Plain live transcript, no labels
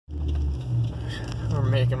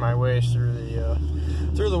making my way through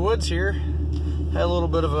the woods here. Had a little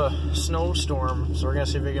bit of a snowstorm, so we're gonna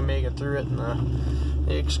see if we can make it through it in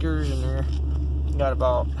the excursion here. Got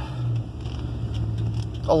about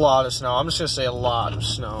a lot of snow. I'm just gonna say a lot of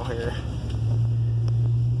snow here.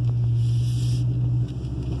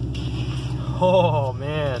 Oh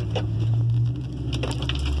man.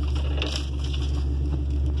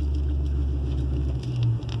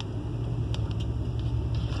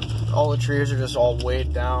 All the trees are just all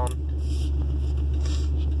weighed down.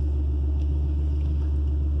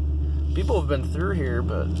 People have been through here,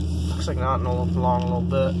 but looks like not in a long little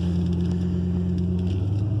bit.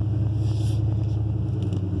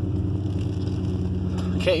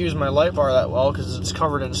 Can't use my light bar that well because it's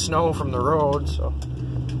covered in snow from the road, so.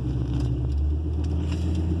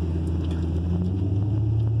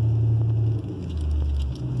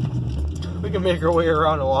 We can make our way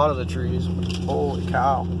around a lot of the trees. Holy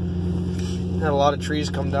cow. Had a lot of trees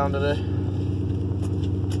come down today.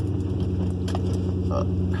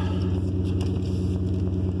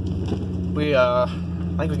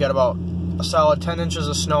 I think we got about a solid 10 inches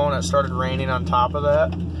of snow, and it started raining on top of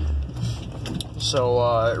that. So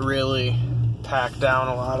it really packed down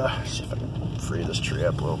a lot of. Let's see if I can free this tree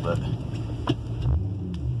up a little bit.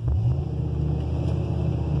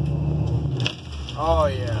 Oh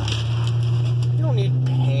yeah. You don't need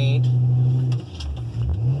paint.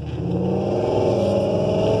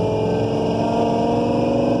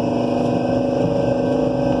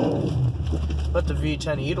 Let the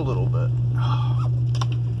V10 eat a little bit.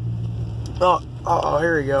 Oh,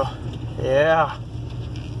 here we go. Yeah.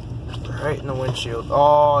 Right in the windshield.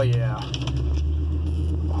 Oh, yeah.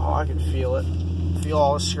 Oh, I can feel it. Feel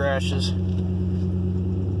all the scratches.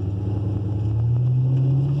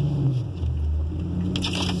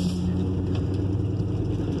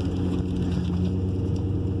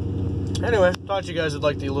 Anyway, thought you guys would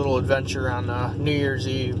like the little adventure on New Year's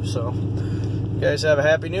Eve. So, you guys have a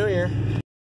Happy New Year.